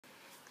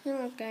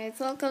Hello guys,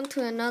 welcome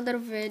to another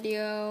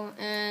video,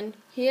 and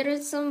here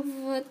is some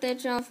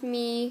footage of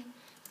me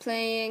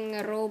playing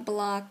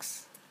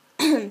Roblox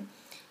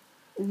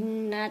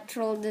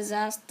natural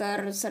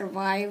disaster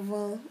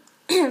survival.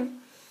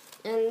 And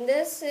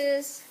this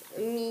is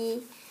me,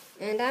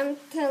 and I'm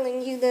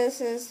telling you this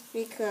is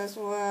because,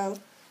 to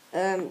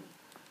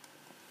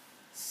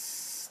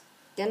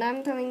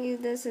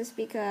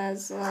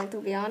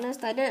be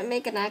honest, I didn't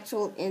make an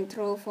actual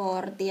intro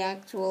for the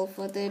actual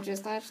footage.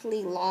 It's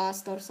actually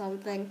lost or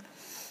something.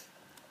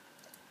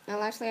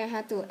 Well, actually, I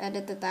had to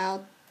edit it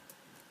out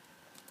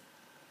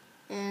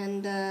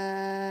and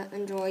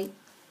enjoy.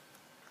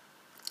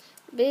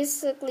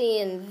 Basically,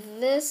 in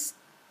this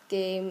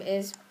game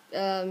is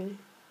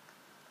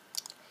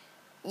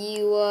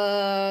you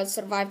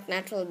survive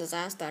natural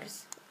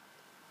disasters.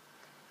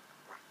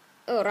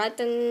 Oh, right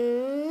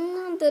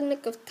in the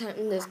nick of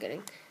time. Just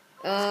kidding.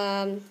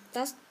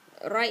 That's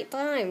right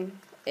time.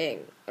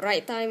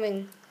 Right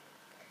timing.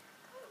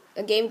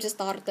 A game just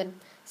started.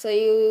 So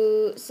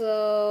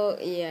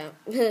yeah.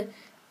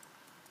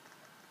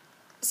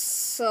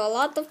 So a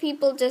lot of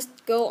people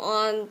just go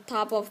on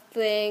top of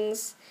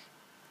things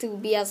to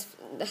be as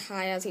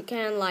high as you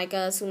can, like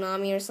a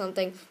tsunami or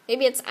something.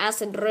 Maybe it's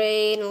acid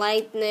rain,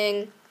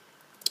 lightning.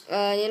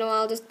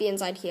 I'll just be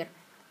inside here.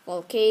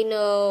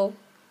 Volcano.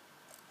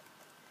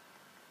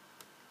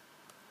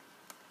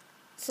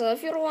 So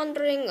if you're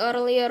wondering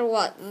earlier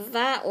what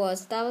that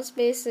was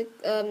basic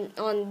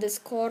on this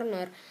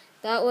corner.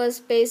 That was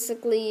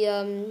basically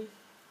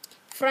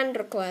friend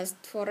request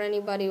for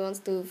anybody who wants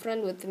to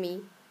friend with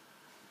me.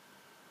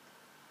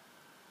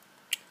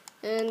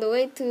 And the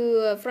way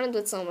to friend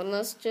with someone,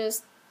 let's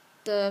just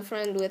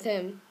friend with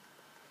him.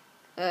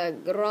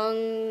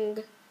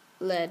 Grong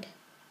led.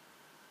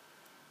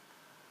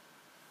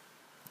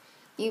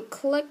 You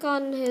click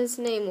on his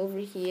name over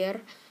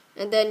here,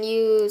 and then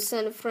you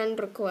send a friend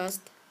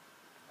request.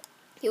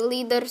 You'll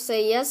either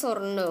say yes or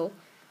no.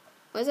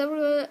 Why is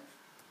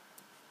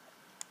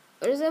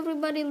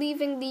everybody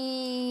leaving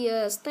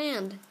the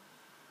stand?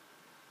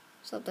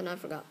 Something I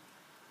forgot.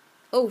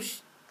 Oh,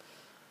 shoot.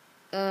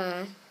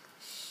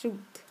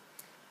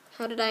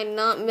 How did I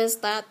not miss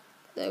that?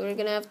 That we're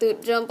gonna have to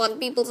jump on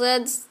people's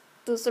heads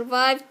to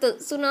survive the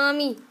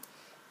tsunami.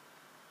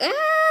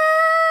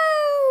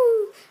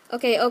 Oh!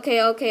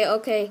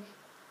 Okay.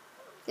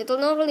 It'll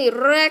normally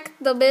wreck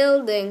the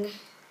building.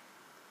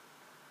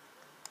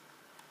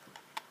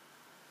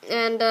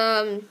 And,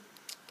 I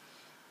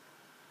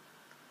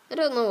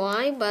don't know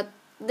why, but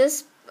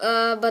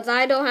but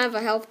I don't have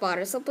a health bar.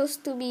 It's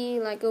supposed to be,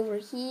 like, over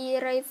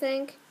here, I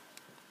think.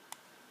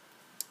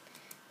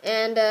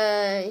 And,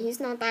 he's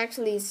not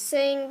actually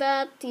saying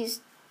that.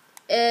 It's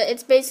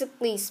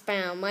basically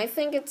spam. I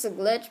think it's a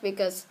glitch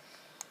because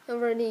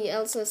everybody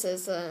else's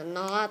is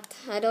not.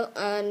 I don't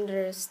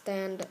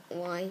understand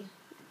why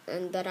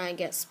and that I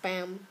get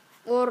spam.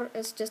 Or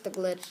it's just a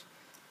glitch.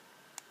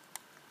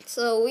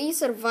 So we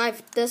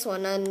survived this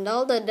one, and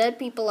all the dead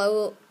people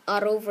are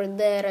over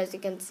there, as you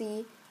can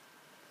see.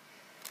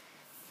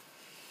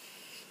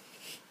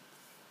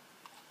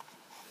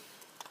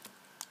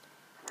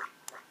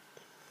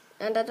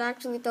 And that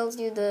actually tells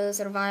you the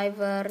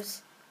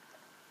survivors.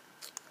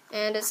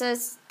 And it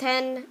says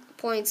 10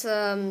 points,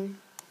 10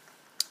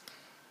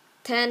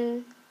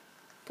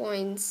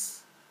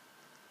 points,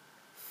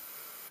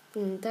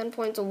 10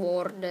 points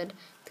awarded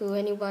to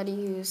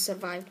anybody who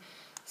survived.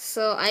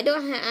 So I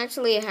don't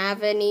actually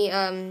have any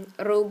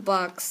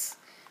Robux.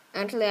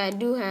 Actually, I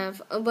do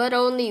have, but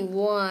only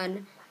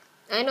one.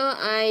 I know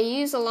I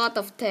use a lot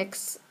of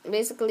ticks.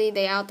 Basically,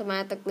 they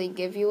automatically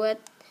give you it.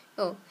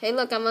 Oh, hey,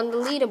 look, I'm on the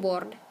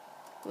leaderboard.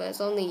 But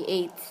it's only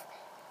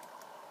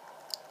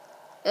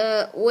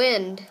 8th.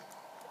 Wind.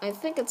 I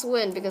think it's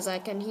wind because I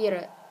can hear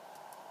it.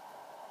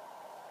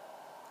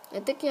 I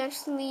think you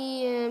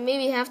actually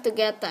maybe have to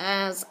get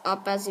as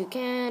up as you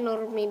can,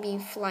 or maybe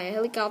fly a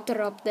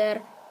helicopter up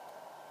there.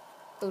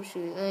 Oh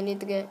shoot, I need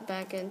to get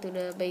back into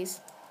the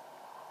base.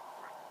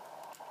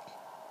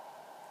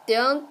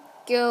 Don't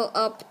go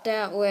up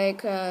that way,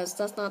 cause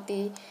that's not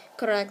the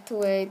correct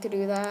way to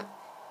do that.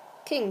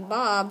 King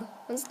Bob?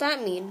 What's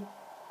that mean?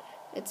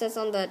 It says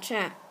on the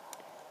chat.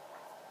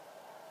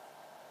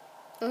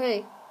 Oh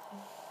hey.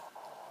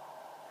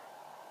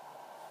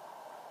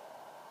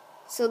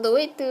 So the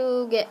way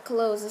to get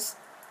close is...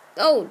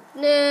 Oh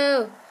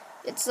no!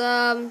 It's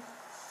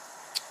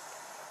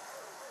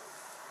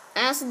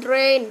acid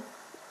rain.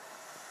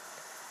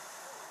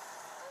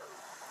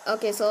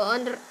 Okay, so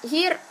under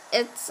here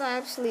it's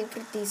actually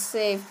pretty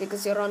safe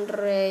because you're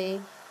under a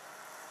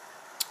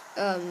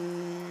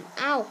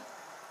ow.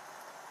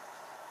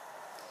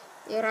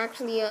 You're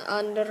actually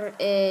under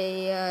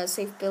a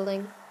safe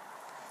building,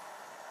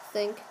 I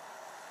think.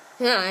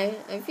 Yeah,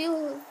 I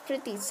feel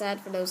pretty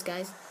sad for those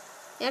guys.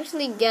 You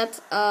actually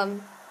get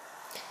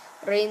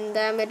rain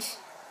damage.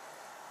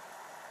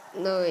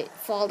 No, wait,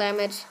 fall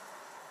damage.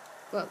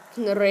 Well,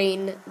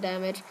 rain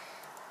damage.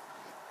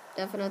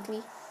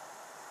 Definitely.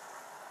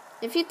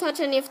 If you touch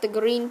any of the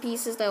green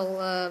pieces, that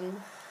will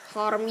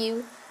harm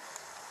you.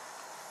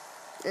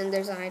 and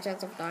there's a high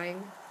chance of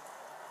dying.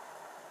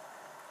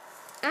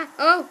 Ah!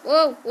 Oh!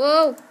 Whoa!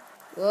 Whoa!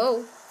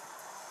 Whoa!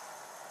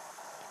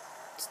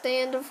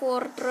 Stay in the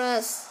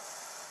fortress.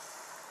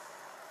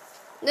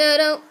 No!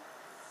 No!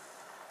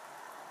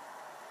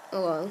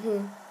 Oh well.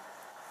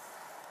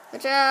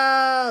 Watch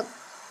out!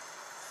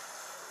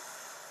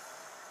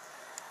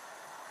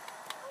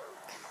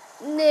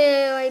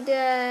 No, I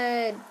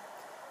died.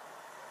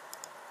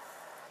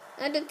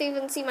 I didn't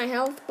even see my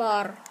health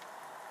bar.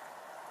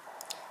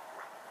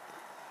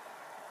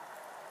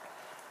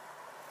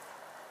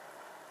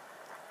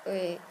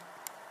 Wait.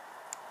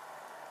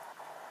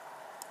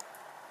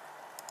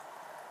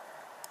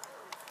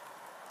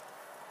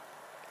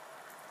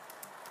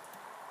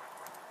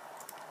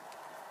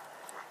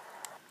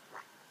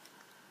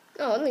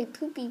 Oh, only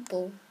 2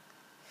 people.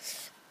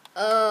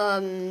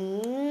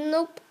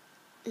 Nope.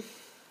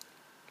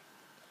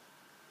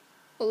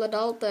 Well,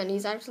 Dalton,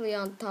 he's actually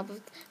on top of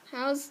the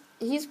house.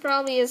 He's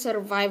probably a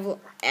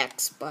survival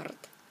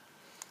expert.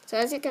 So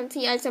as you can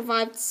see, I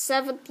survived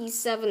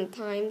 77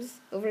 times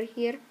over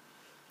here.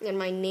 And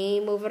my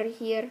name over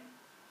here.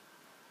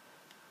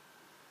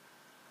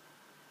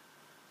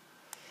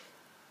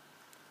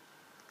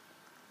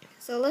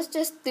 So let's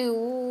just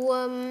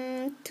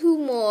do 2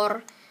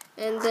 more.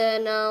 And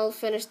then I'll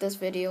finish this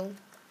video.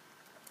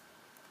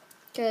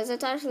 Because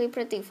it's actually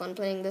pretty fun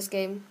playing this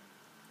game.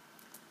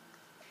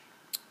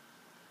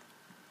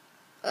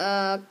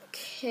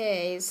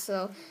 Okay,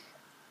 so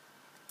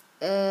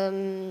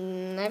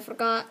I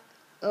forgot,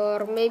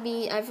 or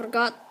maybe I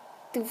forgot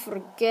to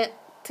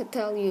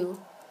tell you.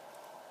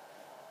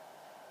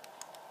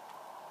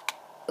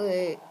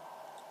 Wait.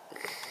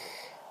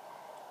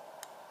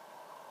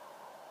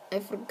 I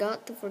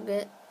forgot to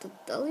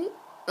tell you.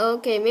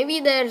 Okay, maybe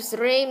there's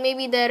rain,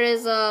 maybe there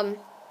is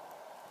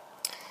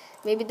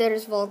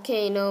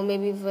volcano,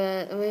 maybe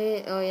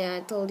oh yeah,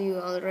 I told you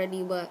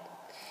already, but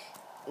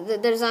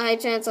there's a high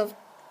chance of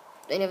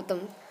any of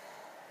them.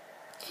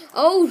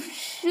 Oh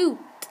shoot!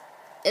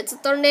 It's a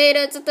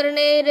tornado! It's a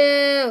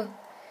tornado!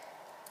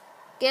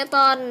 Get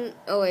on!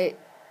 Oh wait,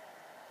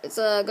 it's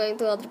going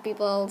to other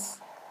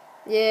people's.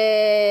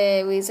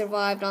 Yay! We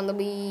survived on the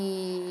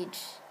beach.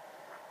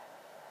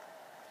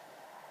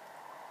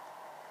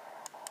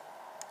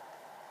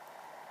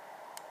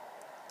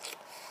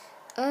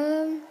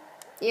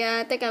 Yeah,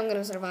 I think I'm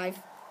gonna survive.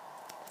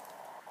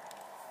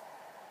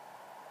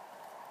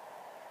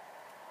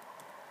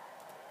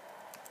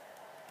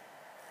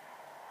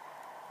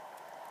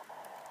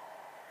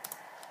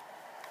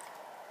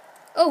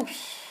 Oh,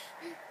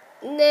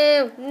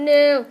 no,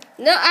 no,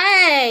 no,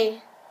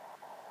 hey!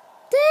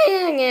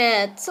 Dang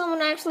it!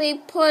 Someone actually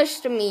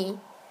pushed me.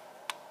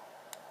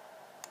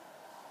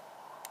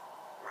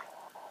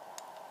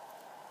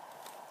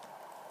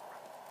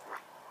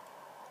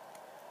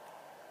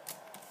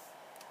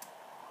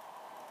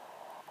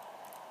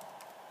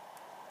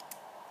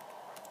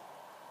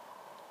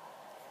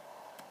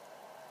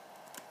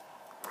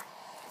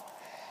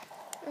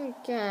 Oh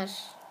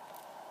gosh.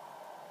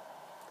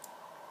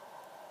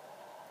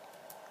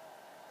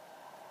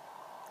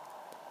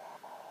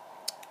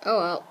 Oh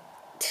well.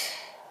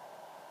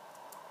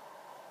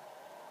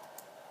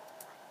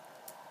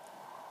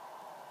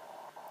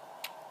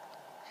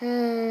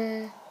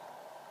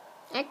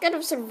 I could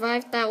have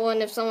survived that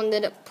one if someone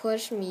didn't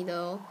push me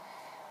though.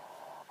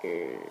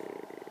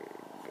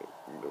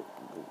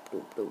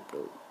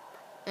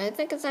 I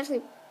think it's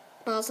actually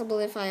possible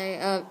if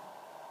I,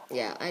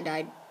 yeah, I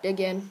died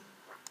again.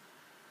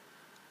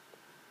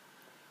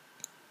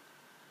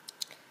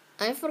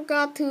 I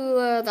forgot who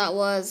that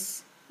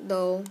was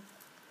though.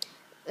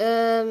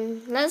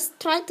 Let's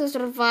try to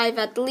survive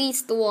at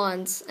least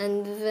once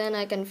and then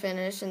I can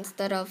finish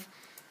instead of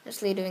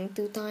actually doing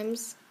 2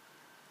 times.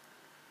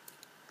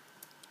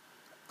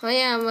 I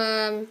am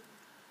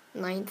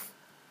 9th.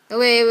 Oh,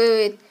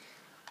 wait.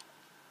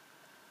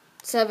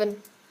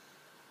 7.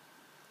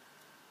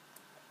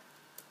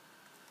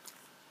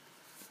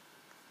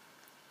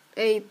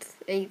 Eighth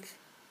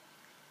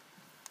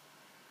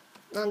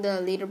on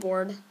the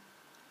leaderboard.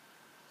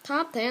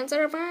 Top 10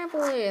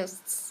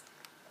 survivalists.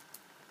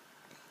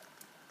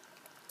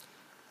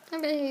 I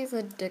bet he's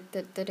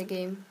addicted to the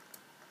game.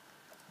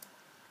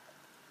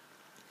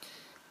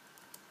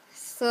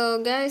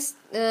 So guys,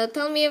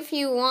 tell me if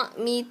you want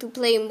me to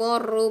play more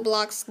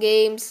Roblox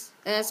games,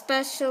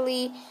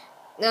 especially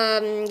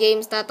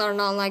games that are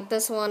not like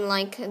this one,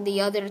 like the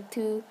other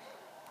 2.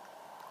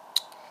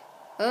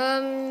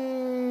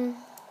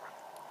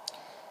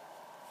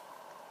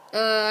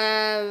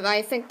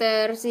 I think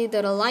there's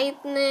either a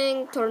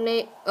lightning,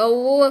 tornado.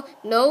 Oh,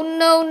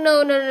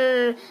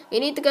 no. We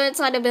need to go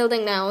inside the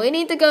building now. We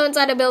need to go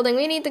inside the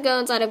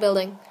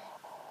building.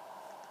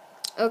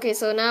 Okay,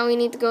 so now we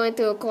need to go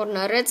into a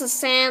corner. It's a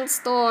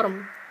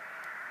sandstorm.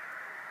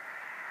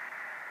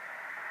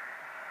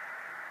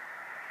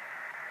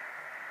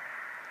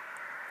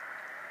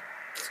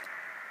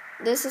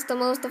 This is the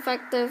most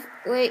effective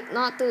way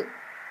not to,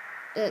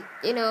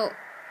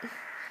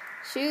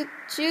 shoot,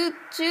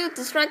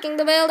 distracting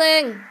the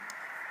building.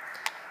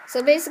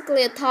 So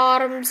basically it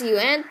harms you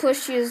and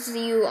pushes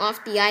you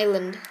off the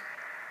island.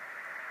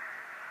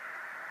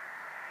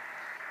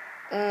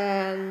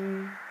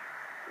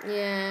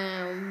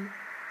 Yeah.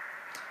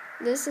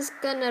 This is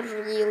gonna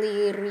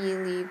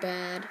really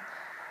bad.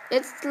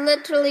 It's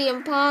literally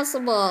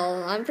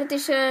impossible. I'm pretty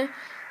sure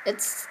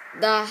it's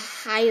the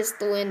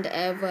highest wind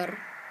ever.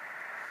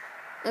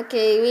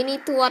 Okay, we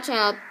need to watch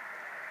out.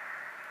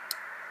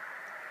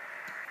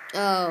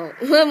 Oh,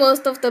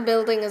 most of the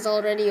building is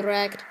already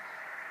wrecked.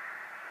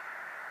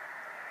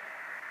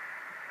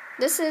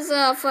 This is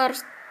a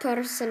first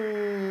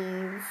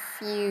person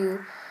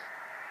view.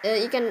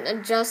 You can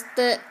adjust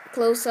it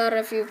closer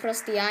if you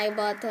press the I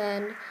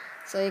button,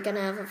 so you can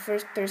have a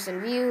first person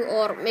view,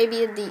 or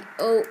maybe the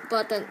O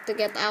button to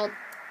get out,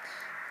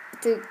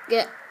 to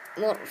get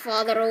more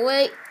farther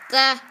away.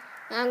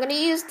 I'm gonna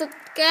use the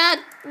cat.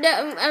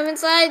 I'm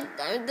inside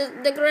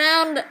the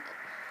ground.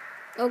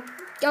 Oh,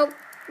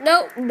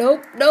 no,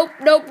 nope.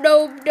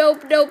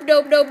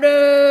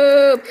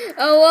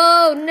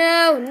 Oh,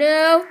 no.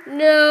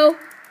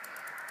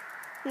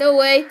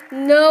 No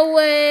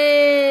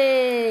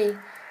way.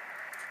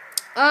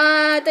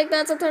 I think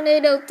that's a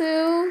tornado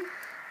too.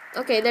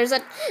 Okay, there's a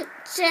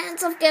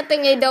chance of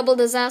getting a double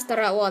disaster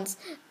at once.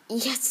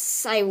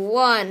 Yes, I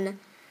won.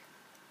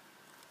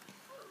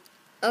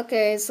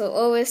 Okay, so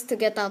always to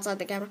get outside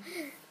the camera.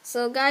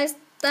 So guys,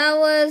 that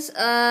was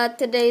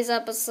today's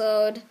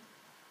episode.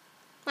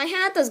 My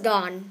hat is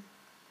gone.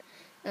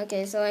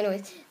 Okay, so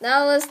anyways,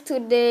 that was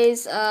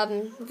today's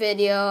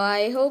video.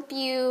 I hope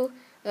you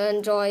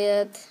enjoy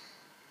it.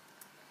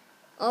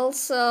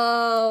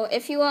 Also,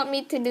 if you want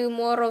me to do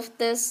more of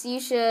this, you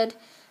should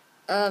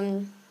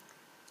comment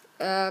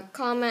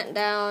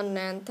down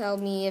and tell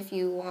me if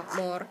you want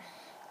more.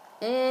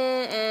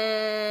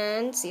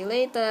 And see you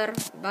later.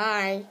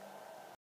 Bye.